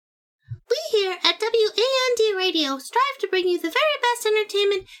here at WAND Radio strive to bring you the very best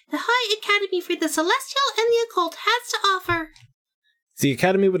entertainment the High Academy for the Celestial and the Occult has to offer. The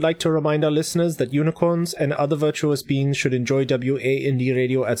Academy would like to remind our listeners that unicorns and other virtuous beings should enjoy WAND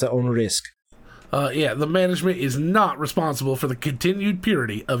Radio at their own risk. The management is not responsible for the continued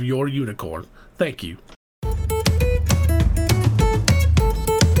purity of your unicorn. Thank you.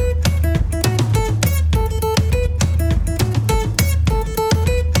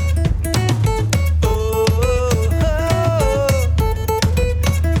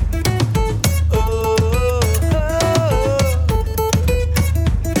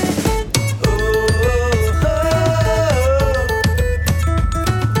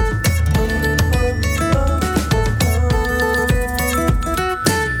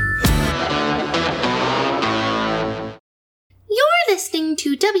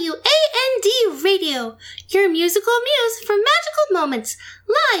 To WAND Radio, your musical muse for magical moments,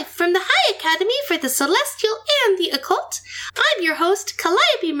 live from the High Academy for the Celestial and the Occult. I'm your host,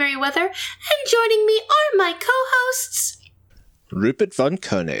 Calliope Merriweather, and joining me are my co-hosts... Rupert von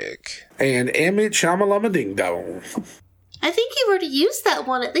Koenig. And Amit Shamalama Ding Dong. I think you've already used that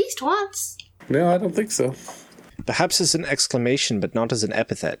one at least once. No, I don't think so. Perhaps as an exclamation, but not as an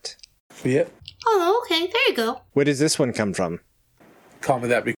epithet. Yep. Oh, okay, there you go. Where does this one come from? Call me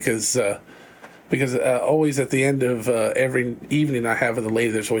that because always at the end of every evening I have with a lady,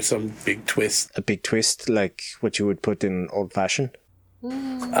 there's always some big twist. A big twist, like what you would put in old fashioned?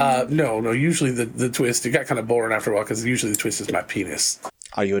 No. Usually the twist, it got kind of boring after a while because usually the twist is my penis.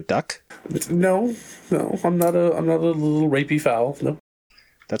 Are you a duck? No, I'm not a little rapey fowl. No.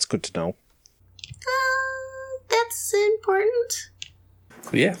 That's good to know. That's important.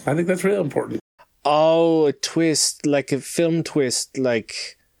 Yeah, I think that's real important. Oh, a twist, like a film twist,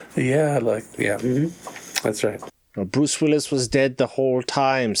 like... Yeah. That's right. Well, Bruce Willis was dead the whole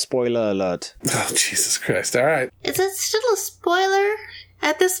time, spoiler alert. Oh, Jesus Christ, all right. Is it still a spoiler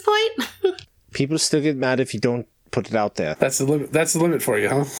at this point? People still get mad if you don't put it out there. That's the limit for you,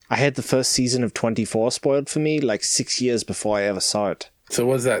 huh? I had the first season of 24 spoiled for me, like 6 years before I ever saw it. So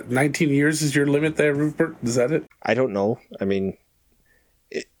was that 19 years is your limit there, Rupert? Is that it? I don't know. I mean...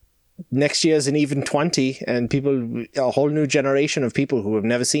 Next year's an even 20, and a whole new generation of people who have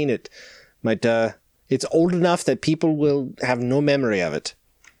never seen it might, it's old enough that people will have no memory of it.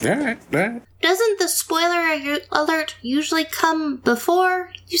 All right. Doesn't the spoiler alert usually come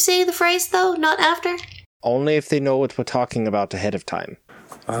before you say the phrase, though, not after? Only if they know what we're talking about ahead of time.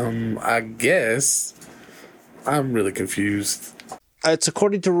 I guess. I'm really confused. It's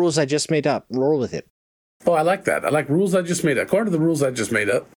according to rules I just made up. Roll with it. Oh, I like that. I like rules I just made up. According to the rules I just made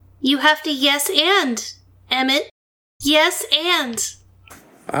up. You have to yes and, Emmett. Yes and.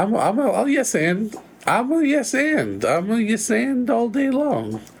 I'll yes and. I'm a yes and all day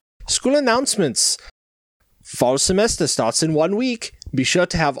long. School announcements. Fall semester starts in 1 week. Be sure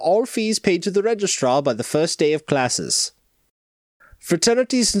to have all fees paid to the registrar by the first day of classes.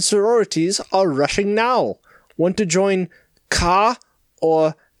 Fraternities and sororities are rushing now. Want to join Ka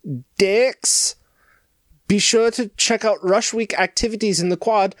or Dex? Be sure to check out Rush Week activities in the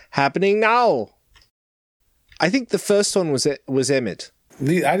quad happening now. I think the first one was Emmett.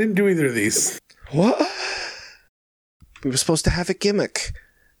 I didn't do either of these. What? We were supposed to have a gimmick.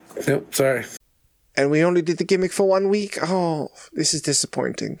 Nope, sorry. And we only did the gimmick for 1 week? Oh, this is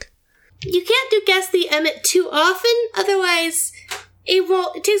disappointing. You can't do Guess the Emmett too often, otherwise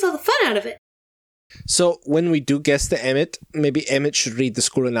it takes all the fun out of it. So when we do Guess the Emmett, maybe Emmett should read the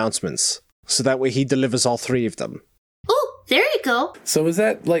school announcements. So that way he delivers all 3 of them. Oh, there you go. So is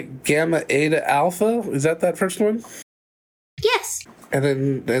that like Gamma Eta Alpha? Is that first one? Yes.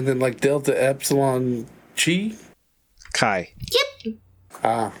 And then like Delta Epsilon Chi? Chi. Yep.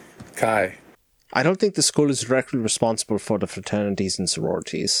 Ah, Chi. I don't think the school is directly responsible for the fraternities and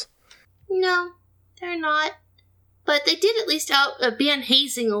sororities. No, they're not. But they did at least ban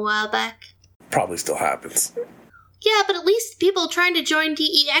hazing a while back. Probably still happens. Yeah, but at least people trying to join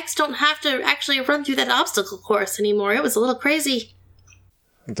DEX don't have to actually run through that obstacle course anymore. It was a little crazy.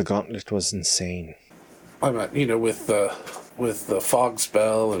 The gauntlet was insane. I mean, with the fog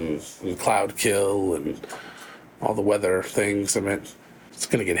spell and cloud kill and all the weather things, I mean, it's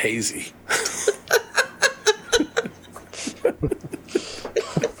going to get hazy.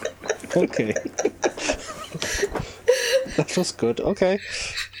 Okay. That was good. Okay.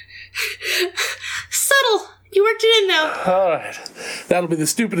 Subtle! You worked it in now. All right. That'll be the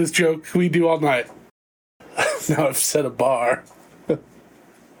stupidest joke we do all night. Now I've set a bar.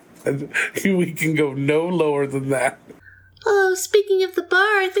 And we can go no lower than that. Oh, speaking of the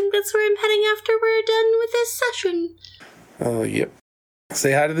bar, I think that's where I'm heading after we're done with this session. Yep.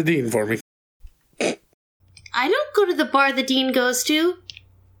 Say hi to the dean for me. I don't go to the bar the dean goes to.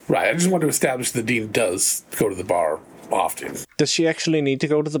 Right, I just want to establish the dean does go to the bar often. Does she actually need to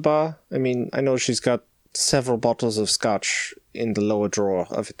go to the bar? I mean, I know she's got several bottles of scotch in the lower drawer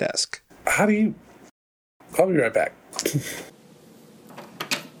of a desk. How do you... I'll be right back.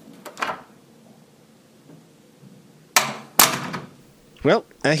 Well,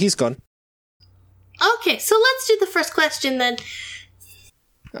 he's gone. Okay, so let's do the first question then.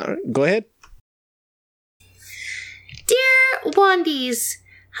 All right, go ahead. Dear Wandies,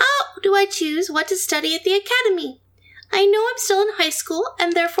 how do I choose what to study at the academy? I know I'm still in high school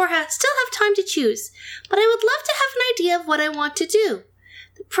and therefore still have time to choose, but I would love to have an idea of what I want to do.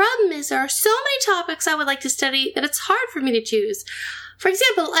 The problem is there are so many topics I would like to study that it's hard for me to choose. For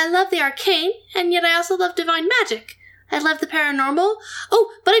example, I love the arcane, and yet I also love divine magic. I love the paranormal.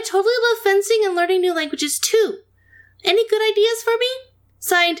 Oh, but I totally love fencing and learning new languages too. Any good ideas for me?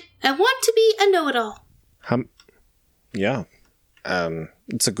 Signed, I want to be a know-it-all. Yeah.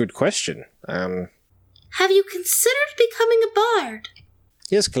 It's a good question. Have you considered becoming a bard?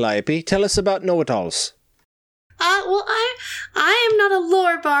 Yes, Calliope, tell us about know-it-alls. Well, I am not a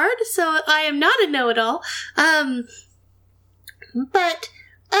lore bard, so I am not a know-it-all. But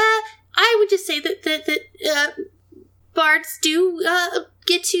I would just say that bards do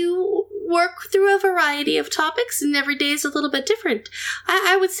get to work through a variety of topics, and every day is a little bit different.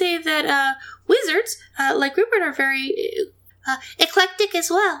 I would say that wizards, like Rupert, are very eclectic as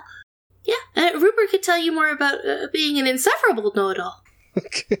well. Yeah, Rupert could tell you more about being an insufferable know-it-all.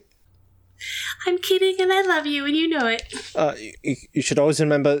 Okay. I'm kidding, and I love you, and you know it. You should always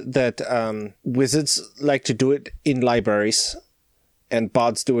remember that wizards like to do it in libraries, and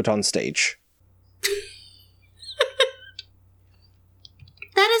bards do it on stage.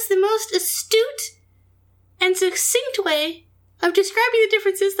 That is the most astute and succinct way of describing the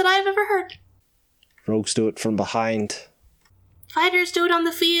differences that I have ever heard. Rogues do it from behind. Fighters do it on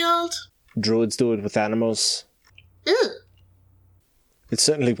the field. Druids do it with animals. Ugh. It's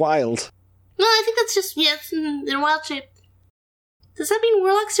certainly wild. Well, I think that's just, it's in a wild shape. Does that mean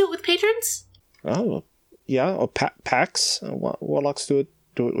warlocks do it with patrons? Oh, yeah, or packs. Warlocks do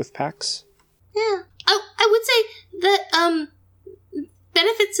it with packs. Yeah. I would say that,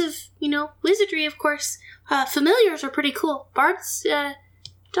 benefits of, wizardry, of course. Familiars are pretty cool. Bards,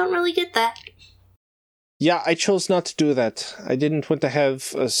 don't really get that. Yeah, I chose not to do that. I didn't want to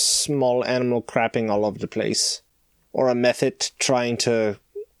have a small animal crapping all over the place. Or a method trying to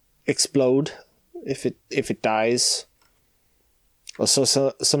explode if it dies. Or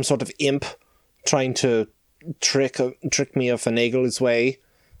some sort of imp trying to trick me or finagle its way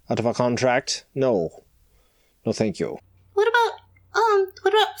out of a contract. No, thank you. What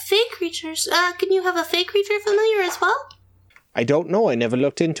about fey creatures? Can you have a fey creature familiar as well? I don't know. I never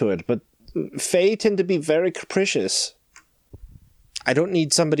looked into it, but fey tend to be very capricious. I don't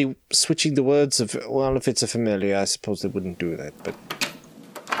need somebody switching the words of... Well, if it's a familiar, I suppose they wouldn't do that, but...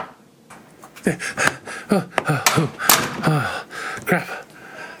 Crap.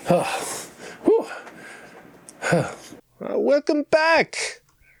 Welcome back!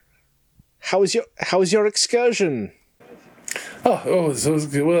 How was your excursion? Well,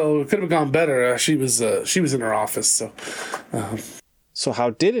 it could have gone better. She was in her office, so... So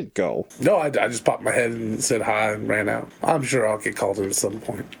how did it go? No, I just popped my head and said hi and ran out. I'm sure I'll get called in at some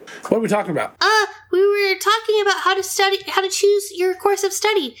point. What are we talking about? We were talking about how to choose your course of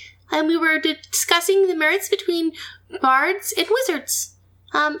study. And we were discussing the merits between bards and wizards.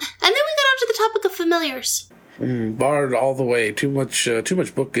 And then we got onto the topic of familiars. Bard all the way. Too much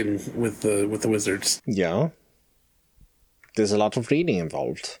booking with the wizards. Yeah. There's a lot of reading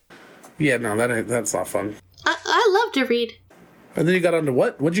involved. Yeah, no, that's not fun. I love to read. And then you got onto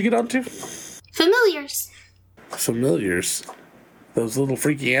what? What'd you get onto? Familiars. Familiars? Those little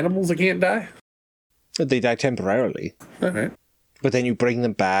freaky animals that can't die? They die temporarily. All right. But then you bring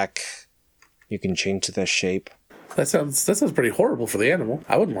them back. You can change their shape. That sounds pretty horrible for the animal.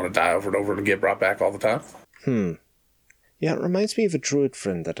 I wouldn't want to die over and over and get brought back all the time. Yeah, it reminds me of a druid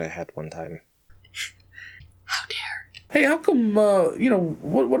friend that I had one time. How dare. Hey, how come,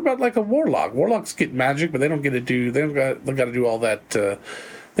 what about like a warlock? Warlocks get magic, but they don't got to do all that,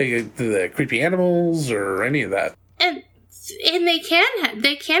 the creepy animals or any of that. And they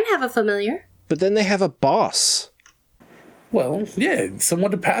can have a familiar. But then they have a boss. Well, yeah,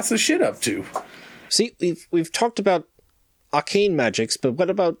 someone to pass the shit up to. See, we've talked about arcane magics, but what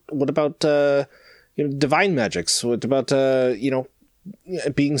about divine magics? What about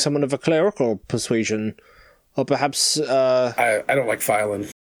being someone of a clerical persuasion? Or perhaps... I don't like filing.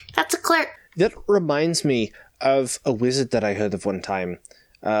 That's a cleric. That reminds me of a wizard that I heard of one time.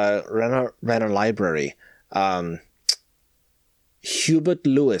 Ran a library. Hubert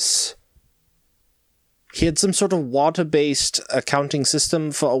Lewis. He had some sort of water-based accounting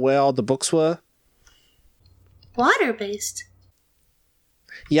system for where all the books were. Water-based?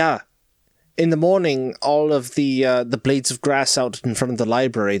 Yeah. In the morning, all of the blades of grass out in front of the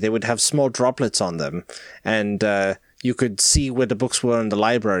library, they would have small droplets on them, and you could see where the books were in the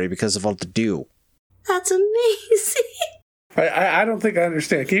library because of all the dew. That's amazing. I don't think I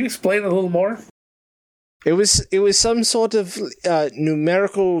understand. Can you explain a little more? It was some sort of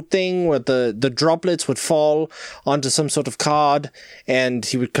numerical thing where the droplets would fall onto some sort of card, and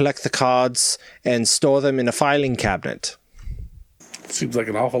he would collect the cards and store them in a filing cabinet. Seems like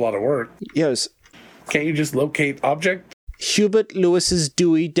an awful lot of work. Yes. Can't you just locate object? Hubert Lewis's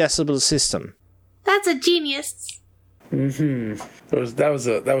Dewey Decibel System. That's a genius. Mm-hmm.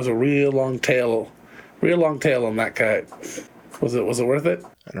 That was a real long tail on that guy. Was it worth it?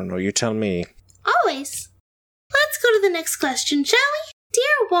 I don't know. You tell me. Always. Let's go to the next question, shall we?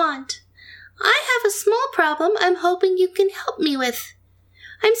 Dear Wand, I have a small problem I'm hoping you can help me with.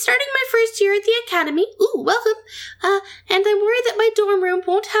 I'm starting my first year at the academy. Ooh, welcome. And I'm worried that my dorm room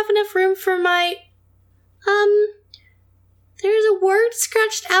won't have enough room for my... There's a word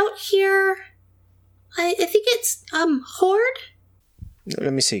scratched out here. I think it's, hoard?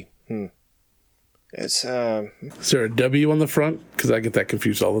 Let me see. It's, Is there a W on the front? Because I get that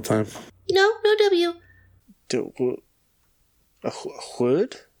confused all the time. No W. A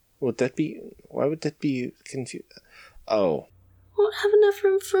hood? Would that be... Why would that be confused? Oh. Won't have enough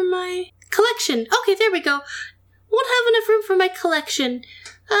room for my collection. Okay, there we go. Won't have enough room for my collection.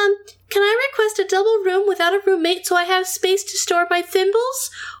 Can I request a double room without a roommate so I have space to store my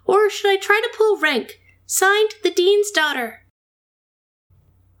thimbles? Or should I try to pull rank? Signed, the Dean's daughter.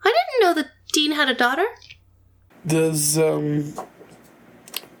 I didn't know the Dean had a daughter. Doesn't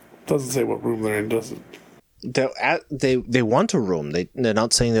say what room they're in, does it? They want a room. They're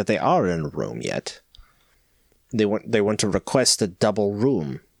not saying that they are in a room yet. They want to request a double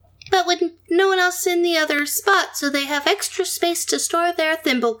room. But with no one else in the other spot, so they have extra space to store their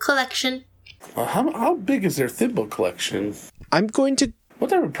thimble collection. How big is their thimble collection? I'm going to...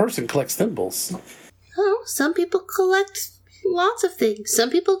 What type of person collects thimbles? Oh, some people collect lots of things. Some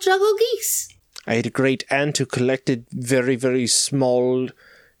people juggle geese. I had a great aunt who collected very, very small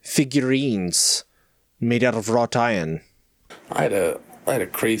figurines made out of wrought iron. I had a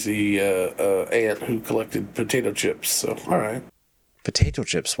crazy aunt who collected potato chips, so alright. Potato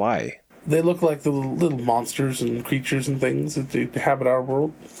chips, why? They look like the little monsters and creatures and things that they inhabit our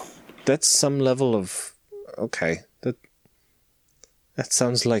world. That's some level of... Okay, that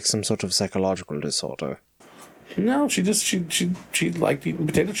sounds like some sort of psychological disorder. No, she liked eating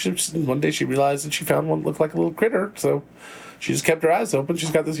potato chips, and one day she realized that she found one that looked like a little critter, so she just kept her eyes open.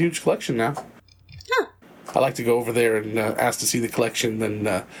 She's got this huge collection now. Huh. I like to go over there and ask to see the collection,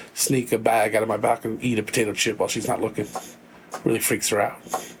 then sneak a bag out of my back and eat a potato chip while she's not looking. Really freaks her out.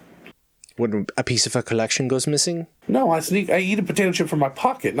 When a piece of her collection goes missing? No, I eat a potato chip from my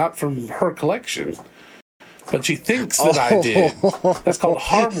pocket, not from her collection. But she thinks that I did. That's called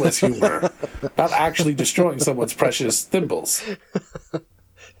harmless humor, not actually destroying someone's precious thimbles.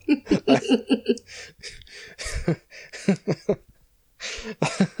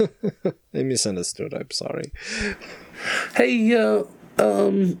 I misunderstood. I'm sorry. Hey,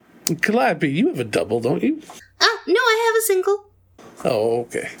 Calliope, you have a double, don't you? Oh, no, I have a single. Oh,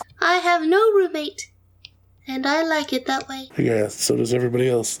 okay. I have no roommate. And I like it that way. Yeah, so does everybody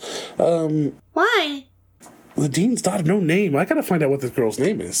else. Why? The Dean's daughter, no name. I gotta find out what this girl's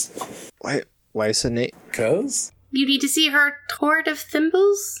name is. Why is her name? 'Cause? You need to see her hoard of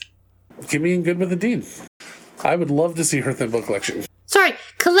thimbles? Get me in good with the Dean. I would love to see her thimble collection. Sorry,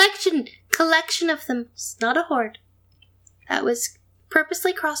 collection of thimbles, not a hoard. That was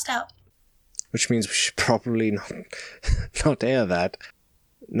purposely crossed out. Which means we should probably not air that.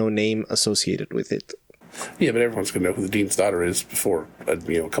 No name associated with it. Yeah, but everyone's gonna know who the Dean's daughter is before a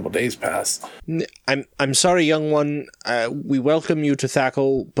couple days pass. I'm sorry, young one. We welcome you to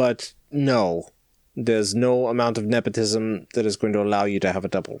Thackle, but no. There's no amount of nepotism that is going to allow you to have a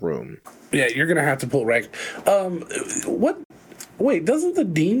double room. Yeah, you're gonna have to pull rank. What? Wait, doesn't the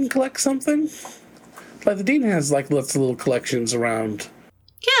Dean collect something? Like, the Dean has, like, lots of little collections around.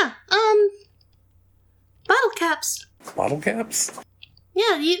 Yeah, bottle caps. Bottle caps?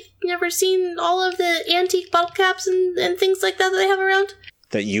 Yeah, you've never seen all of the antique bottle caps and things like that they have around?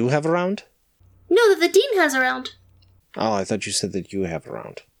 That you have around? No, that the Dean has around. Oh, I thought you said that you have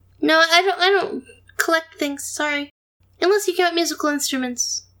around. No, I don't collect things, sorry. Unless you count musical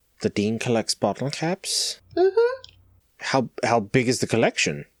instruments. The Dean collects bottle caps? Mm-hmm. How big is the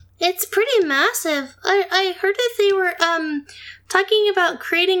collection? It's pretty massive. I heard that they were talking about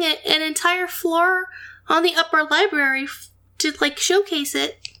creating an entire floor on the upper library to like showcase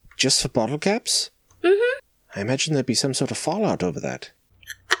it. Just for bottle caps? Mm-hmm. I imagine there'd be some sort of fallout over that.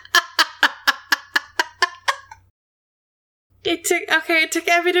 It took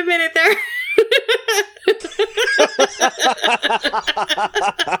Evan a minute there.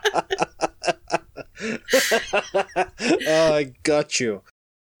 Oh, I got you.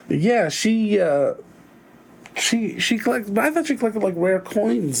 Yeah, she collected. I thought she collected like rare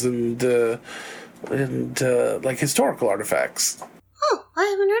coins and like historical artifacts. Oh, I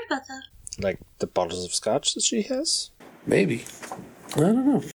haven't heard about that. Like the bottles of scotch that she has? Maybe. I don't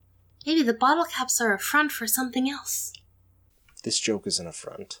know. Maybe the bottle caps are a front for something else. This joke is an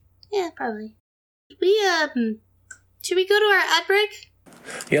affront. Yeah, probably. Should we go to our ad break?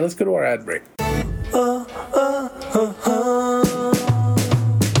 Yeah, let's go to our ad break.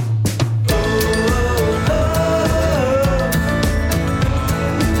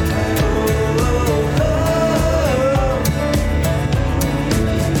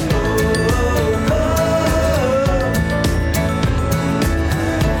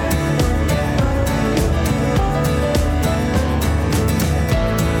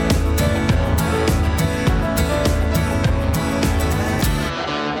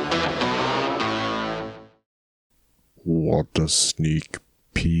 What a sneak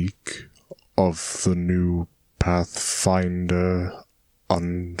peek of the new Pathfinder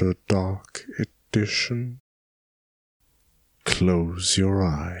Underdark edition. Close your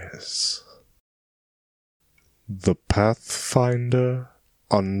eyes. The Pathfinder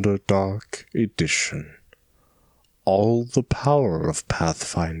Underdark edition. All the power of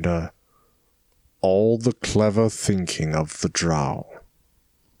Pathfinder. All the clever thinking of the Drow.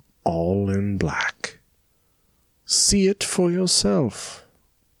 All in black. See it for yourself,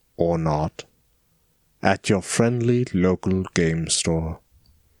 or not, at your friendly local game store.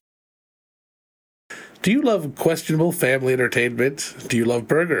 Do you love questionable family entertainment? Do you love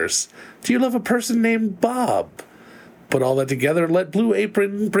burgers? Do you love a person named Bob? Put all that together and let Blue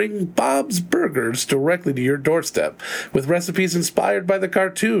Apron bring Bob's Burgers directly to your doorstep with recipes inspired by the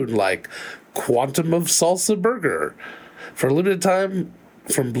cartoon like Quantum of Salsa Burger for a limited time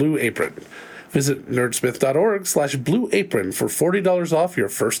from Blue Apron. Visit nerdsmith.org/Blue Apron for $40 off your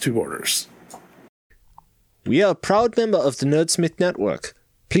first 2 orders. We are a proud member of the Nerdsmith Network.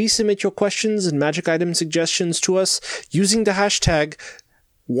 Please submit your questions and magic item suggestions to us using the hashtag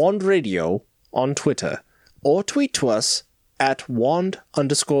WandRadio on Twitter, or tweet to us at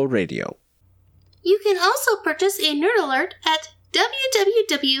 @wand_radio. You can also purchase a Nerd Alert at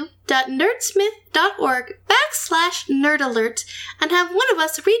www.nerdsmith.org/nerdalert and have one of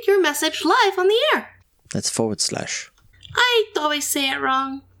us read your message live on the air. That's /. I always say it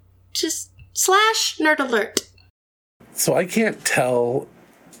wrong. Just /nerdalert. So I can't tell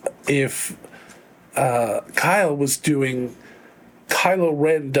if Kyle was doing Kylo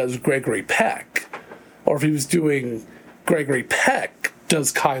Ren does Gregory Peck, or if he was doing Gregory Peck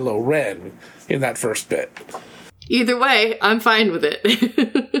does Kylo Ren in that first bit. Either way, I'm fine with it.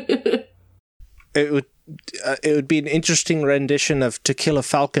 It would be an interesting rendition of To Kill a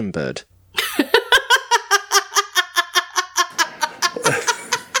Falconbird.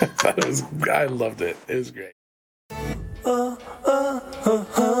 I loved it. It was great.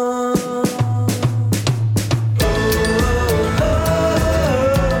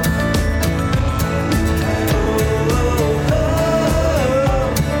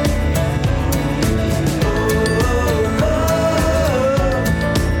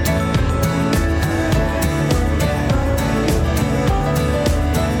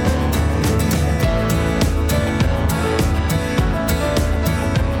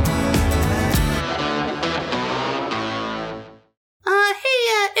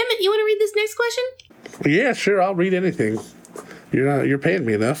 Next question? Yeah, sure. I'll read anything. You're paying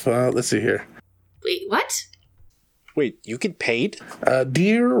me enough. Let's see here. Wait, what? Wait, you get paid?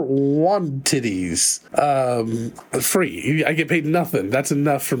 Dear Wantitties, free. I get paid nothing. That's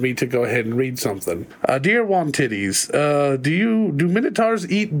enough for me to go ahead and read something. Dear Wantitties, do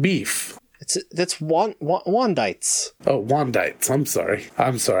Minotaurs eat beef? That's Wandites. Oh, Wandites. I'm sorry.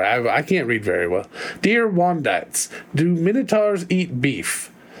 I can't read very well. Dear Wandites, do Minotaurs eat beef?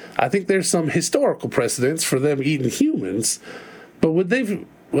 I think there's some historical precedents for them eating humans, but would they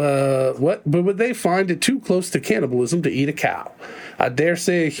find it too close to cannibalism to eat a cow? I dare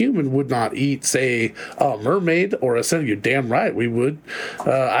say a human would not eat, say, a mermaid or a centaur. You're damn right we would.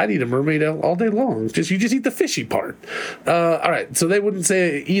 I'd eat a mermaid all day long. You just eat the fishy part. All right, so they wouldn't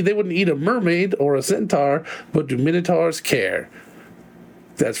eat a mermaid or a centaur, but do minotaurs care?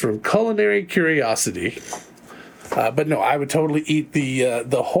 That's from Culinary Curiosity. But no, I would totally eat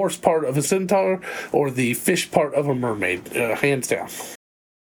the horse part of a centaur or the fish part of a mermaid, hands down.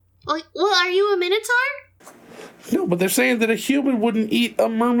 Well, are you a minotaur? No, but they're saying that a human wouldn't eat a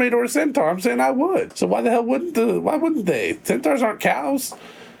mermaid or a centaur. I'm saying I would. So why the hell why wouldn't they? Centaurs aren't cows.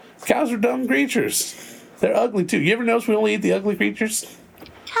 Cows are dumb creatures. They're ugly too. You ever notice we only eat the ugly creatures?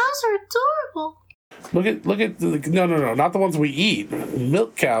 Cows are adorable. Look at no, not the ones we eat.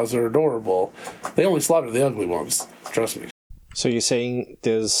 Milk cows are adorable. They only slaughter the ugly ones. Trust me. So you're saying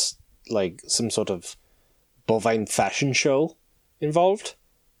there's like some sort of bovine fashion show involved?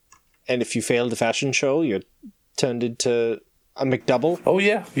 And if you fail the fashion show, you're turned into a McDouble? Oh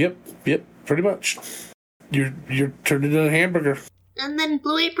yeah, yep, pretty much. You're turned into a hamburger. And then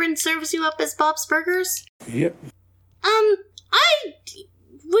Blue Apron serves you up as Bob's Burgers? Yep. I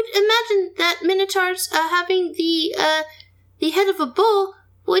would imagine that minotaurs having the head of a bull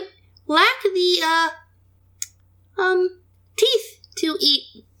would lack the teeth to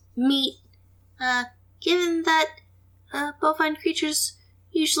eat meat. Given that bovine creatures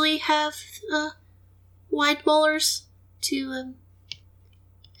usually have wide molars to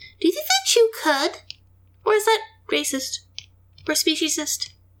Do you think they chew cud? Or is that racist? Or speciesist?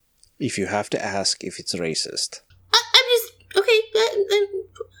 If you have to ask if it's racist. I'm just... Okay,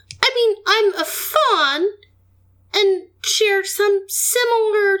 I mean, I'm a fawn and share some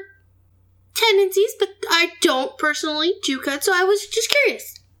similar tendencies, but I don't personally chew cud, so I was just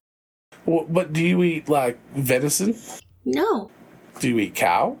curious. Well, but do you eat, like, venison? No. Do you eat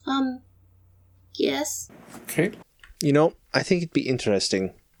cow? Yes. Okay. You know, I think it'd be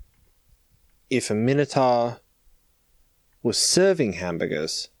interesting if a minotaur was serving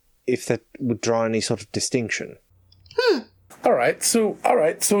hamburgers, if that would draw any sort of distinction. All right, so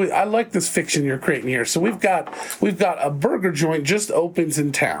I like this fiction you're creating here. So we've got a burger joint just opens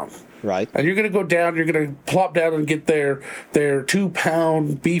in town. Right. And you're going to go down, you're going to plop down and get their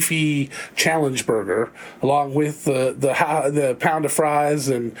 2-pound beefy challenge burger, along with the pound of fries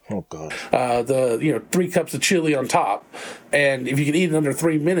and Oh god. 3 cups of chili on top. And if you can eat it under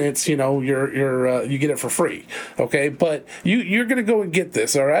 3 minutes, you get it for free. Okay, but you're going to go and get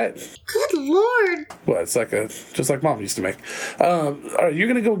this, all right? Good lord. Well, it's just like Mom used to make. All right, you're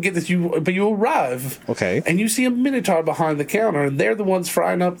going to go get this, but you arrive. Okay. And you see a minotaur behind the counter, and they're the ones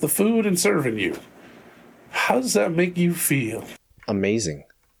frying up the food and serving you. How does that make you feel? Amazing.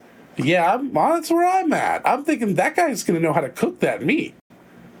 Yeah, that's where I'm at. I'm thinking that guy's going to know how to cook that meat.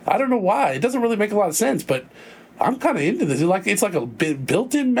 I don't know why. It doesn't really make a lot of sense, but I'm kind of into this. It's like a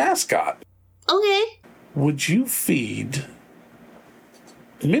built-in mascot. Okay. Would you feed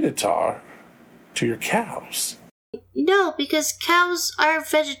minotaur to your cows? No, because cows are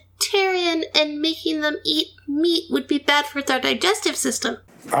vegetarian and making them eat meat would be bad for their digestive system.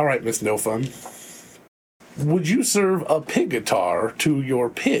 All right, Miss No Fun. Would you serve a pigatar to your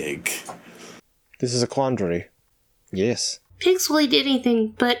pig? This is a quandary. Yes. Pigs will eat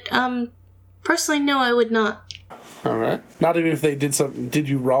anything, but, personally, no, I would not. All right. Not even if they did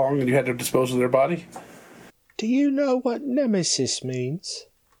you wrong and you had to dispose of their body? Do you know what nemesis means?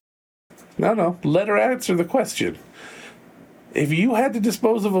 No. Let her answer the question. If you had to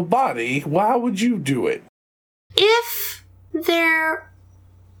dispose of a body, how would you do it? If there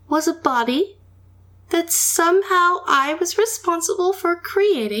was a body that somehow I was responsible for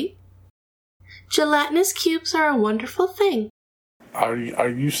creating, gelatinous cubes are a wonderful thing. Are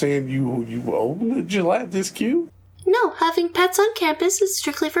you saying you own a gelatinous cube? No, having pets on campus is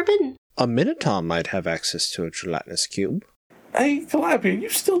strictly forbidden. A minotaur might have access to a gelatinous cube. Hey, Calliope, are you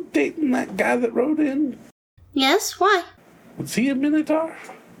still dating that guy that wrote in? Yes, why? Was he a minotaur?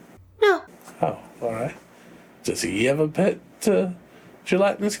 No. Oh, all right. Does he have a pet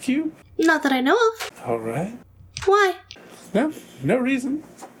gelatinous cube? Not that I know of. All right. Why? No reason.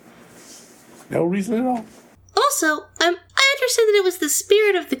 No reason at all. Also, I understood that it was the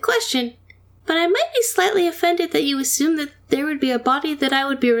spirit of the question, but I might be slightly offended that you assume that there would be a body that I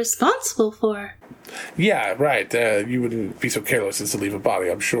would be responsible for. Yeah, right. You wouldn't be so careless as to leave a body,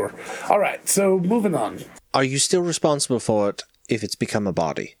 I'm sure. All right, so moving on. Are you still responsible for it if it's become a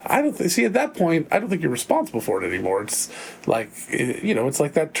body? See, at that point, I don't think you're responsible for it anymore. It's like, it's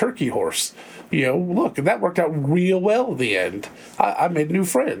like that turkey horse. Look, that worked out real well in the end. I made a new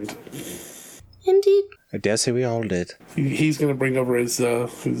friend. Indeed. I dare say we all did. He's going to bring over his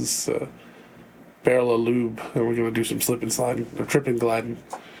barrel of lube, and we're going to do some slip and sliding, or tripping gliding.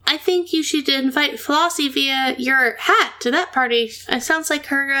 I think you should invite Flossie via your hat to that party. It sounds like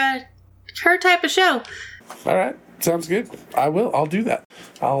her type of show. All right, sounds good. I will. I'll do that.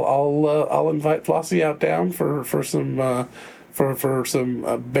 I'll invite Flossie out down for some for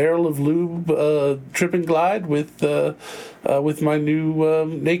some barrel of lube trip and glide with my new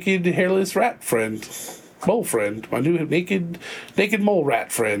naked hairless rat friend, mole friend, my new naked mole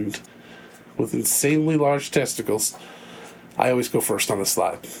rat friend with insanely large testicles. I always go first on the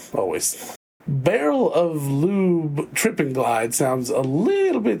slide, always. Barrel of lube trip and glide sounds a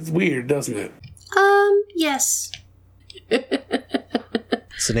little bit weird, doesn't it? Yes.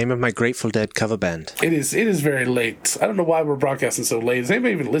 It's the name of my Grateful Dead cover band. It is very late. I don't know why we're broadcasting so late. Is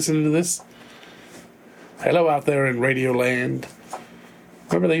anybody even listening to this? Hello out there in Radio Land.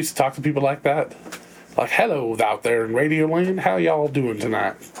 Remember they used to talk to people like that? Like, hello out there in Radio Land. How y'all doing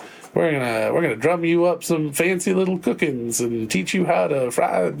tonight? We're gonna drum you up some fancy little cookings and teach you how to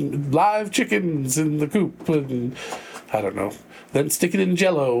fry live chickens in the coop and I don't know. Then stick it in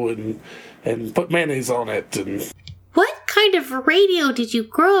Jell-O and put mayonnaise on it and. What kind of radio did you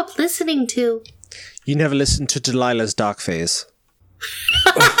grow up listening to? You never listened to Delilah's Dark Phase.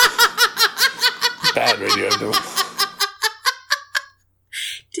 Bad radio, no.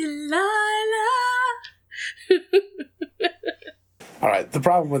 Delilah. All right, the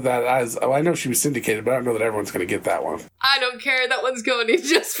problem with that is, I know she was syndicated, but I don't know that everyone's going to get that one. I don't care. That one's going in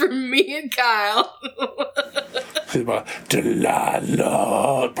just for me and Kyle. Delilah.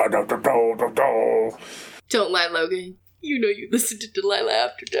 Don't lie, Logan. You know you listen to Delilah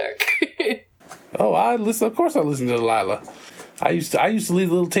After Dark. Oh, of course I listen to Delilah. I used to leave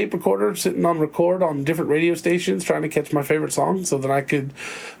a little tape recorder sitting on record on different radio stations trying to catch my favorite songs so that I could,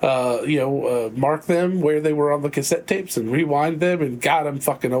 mark them where they were on the cassette tapes and rewind them. And God, I'm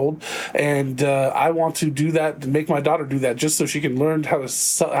fucking old. And I want to do that, make my daughter do that just so she can learn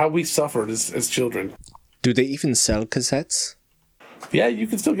how we suffered as children. Do they even sell cassettes? Yeah, you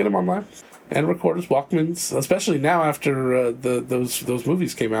can still get them online. And recorders, Walkmans, especially now after those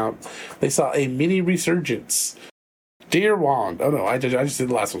movies came out, they saw a mini resurgence. Dear Wand. Oh no, I just did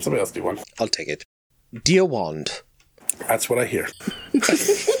the last one. Somebody else do one. I'll take it. Dear Wand. That's what I hear. Okay.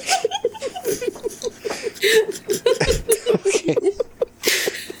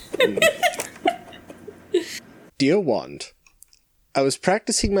 Dear Wand. I was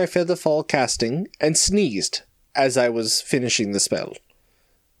practicing my featherfall casting and sneezed as I was finishing the spell.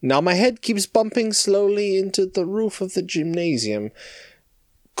 Now my head keeps bumping slowly into the roof of the gymnasium.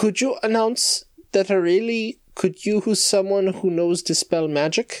 Could you announce that I really could use someone who knows Dispel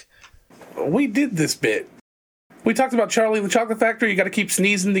Magic? We did this bit. We talked about Charlie and the Chocolate Factory. You got to keep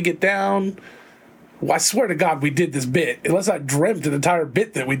sneezing to get down. Well, I swear to God, we did this bit. Unless I dreamt an entire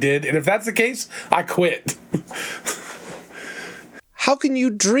bit that we did. And if that's the case, I quit. How can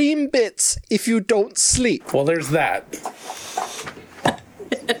you dream bits if you don't sleep? Well, there's that.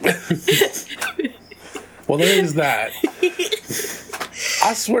 Well, there is that.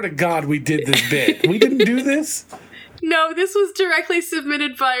 I swear to God, we did this bit. We didn't do this? No, this was directly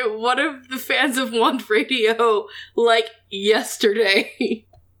submitted by one of the fans of Wand Radio, yesterday.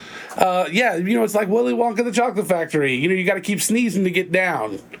 Yeah, it's like Willy Wonka and the Chocolate Factory. You got to keep sneezing to get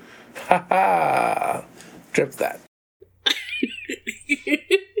down. Ha ha. Trip that.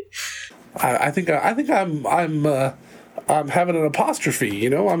 I think I'm having an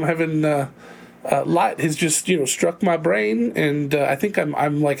apostrophe. I'm having light has just struck my brain, and I think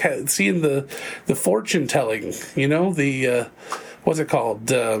I'm like seeing the fortune telling. The what's it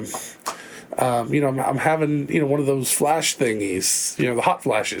called? I'm having one of those flash thingies. The hot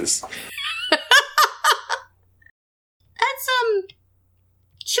flashes. That's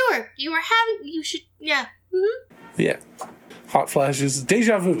sure. You should, yeah. Mm-hmm. Yeah. Hot flashes.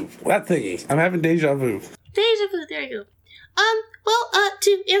 Deja vu. That thingy. I'm having deja vu. Deja vu, there you go.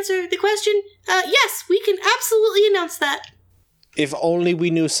 To answer the question, yes, we can absolutely announce that. If only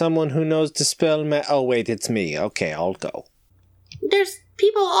we knew someone who knows Dispel Oh, wait, it's me. Okay, I'll go. There's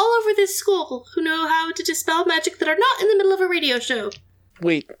people all over this school who know how to dispel magic that are not in the middle of a radio show.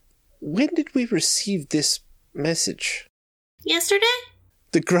 Wait, when did we receive this message? Yesterday?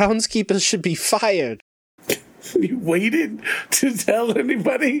 The groundskeeper should be fired. You waited to tell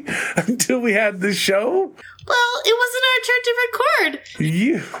anybody until we had the show? Well, it wasn't our turn to record.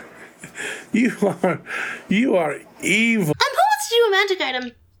 You are evil. Who wants to do a magic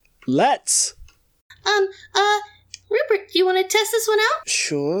item? Let's. Rupert, you want to test this one out?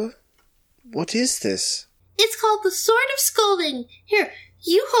 Sure. What is this? It's called the Sword of Scolding. Here,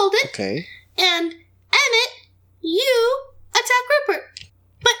 you hold it. Okay. And Emmett, you attack Rupert.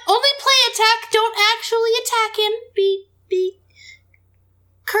 But only play attack, don't actually attack him. Be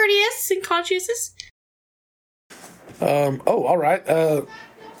courteous and conscientious. All right. Let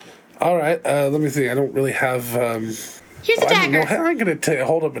me think. I don't really have, Here's a dagger. I ain't gonna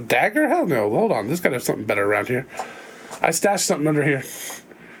hold up a dagger? Hell no. Hold on. This gotta have something better around here. I stashed something under here.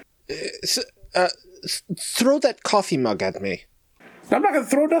 Throw that coffee mug at me. I'm not gonna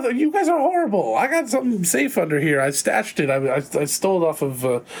throw nothing. You guys are horrible. I got something safe under here. I stashed it. I stole it off of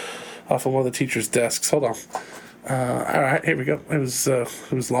one of the teacher's desks. Hold on. All right, here we go. It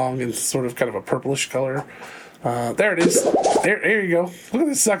was long and sort of kind of a purplish color. There it is. Here you go. Look at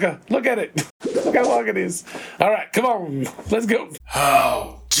this sucker. Look at it. Look how long it is. All right, come on. Let's go.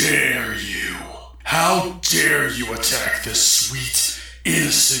 How dare you? How dare you attack this sweet,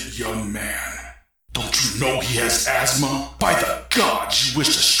 innocent young man? Don't you know he has asthma? By the gods, you wish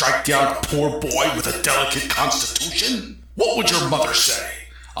to strike down a poor boy with a delicate constitution? What would your mother say?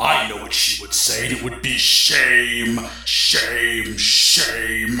 I know what she would say. It would be shame, shame,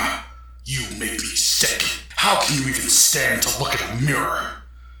 shame. You make me sick. How can you even stand to look at a mirror?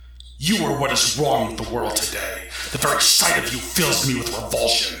 You are what is wrong with the world today. The very sight of you fills me with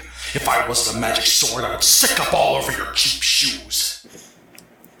revulsion. If I wasn't a magic sword, I would sick up all over your cheap shoes.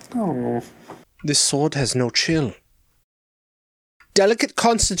 Oh. This sword has no chill. Delicate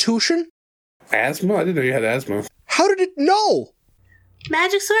constitution? Asthma? I didn't know you had asthma. How did it know?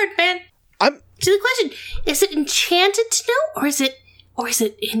 Magic sword, man. I'm... To the question, is it enchanted to know, or is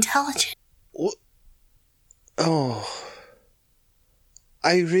it intelligent? Oh.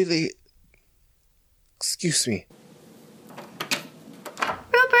 I really... Excuse me.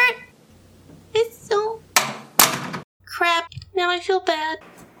 Rupert! It's so... Crap. Now I feel bad.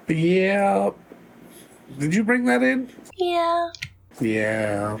 Yeah. Did you bring that in? Yeah.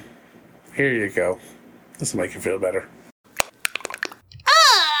 Yeah. Here you go. This will make you feel better.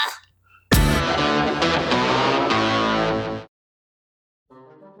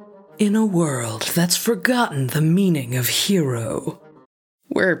 In a world that's forgotten the meaning of hero.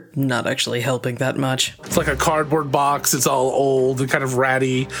 We're not actually helping that much. It's like a cardboard box. It's all old and kind of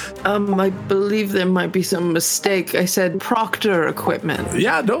ratty. I believe there might be some mistake. I said Proctor equipment.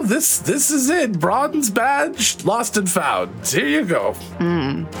 Yeah, no, this is it. Bronze badge, lost and found. Here you go.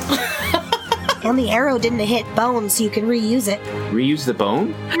 And the arrow didn't hit bone, so you can reuse it. Reuse the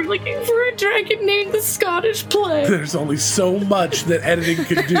bone? We're looking for a dragon named the Scottish Play. There's only so much that editing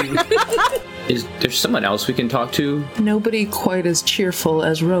can do. Is there someone else we can talk to? Nobody quite as cheerful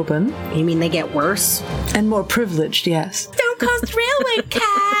as Robin. You mean they get worse? And more privileged, yes. Stone Coast Railway,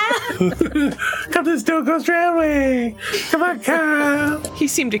 Cal! Come to Stone Coast Railway. Come on, Cal. He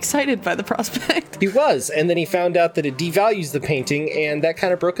seemed excited by the prospect. He was, and then he found out that it devalues the painting, and that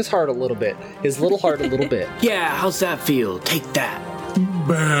kind of broke his heart a little bit. His little heart a little bit. Yeah, how's that feel? Take that.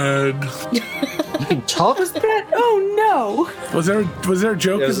 Bad. You can talk with that? Oh no! Was there a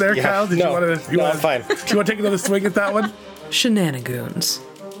joke in there, Cal? Did no, you want to? fine. Do you want to take another swing at that one? Shenanigoons,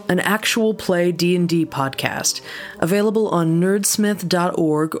 an actual play D&D podcast, available on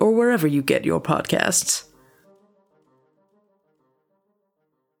nerdsmith.org or wherever you get your podcasts.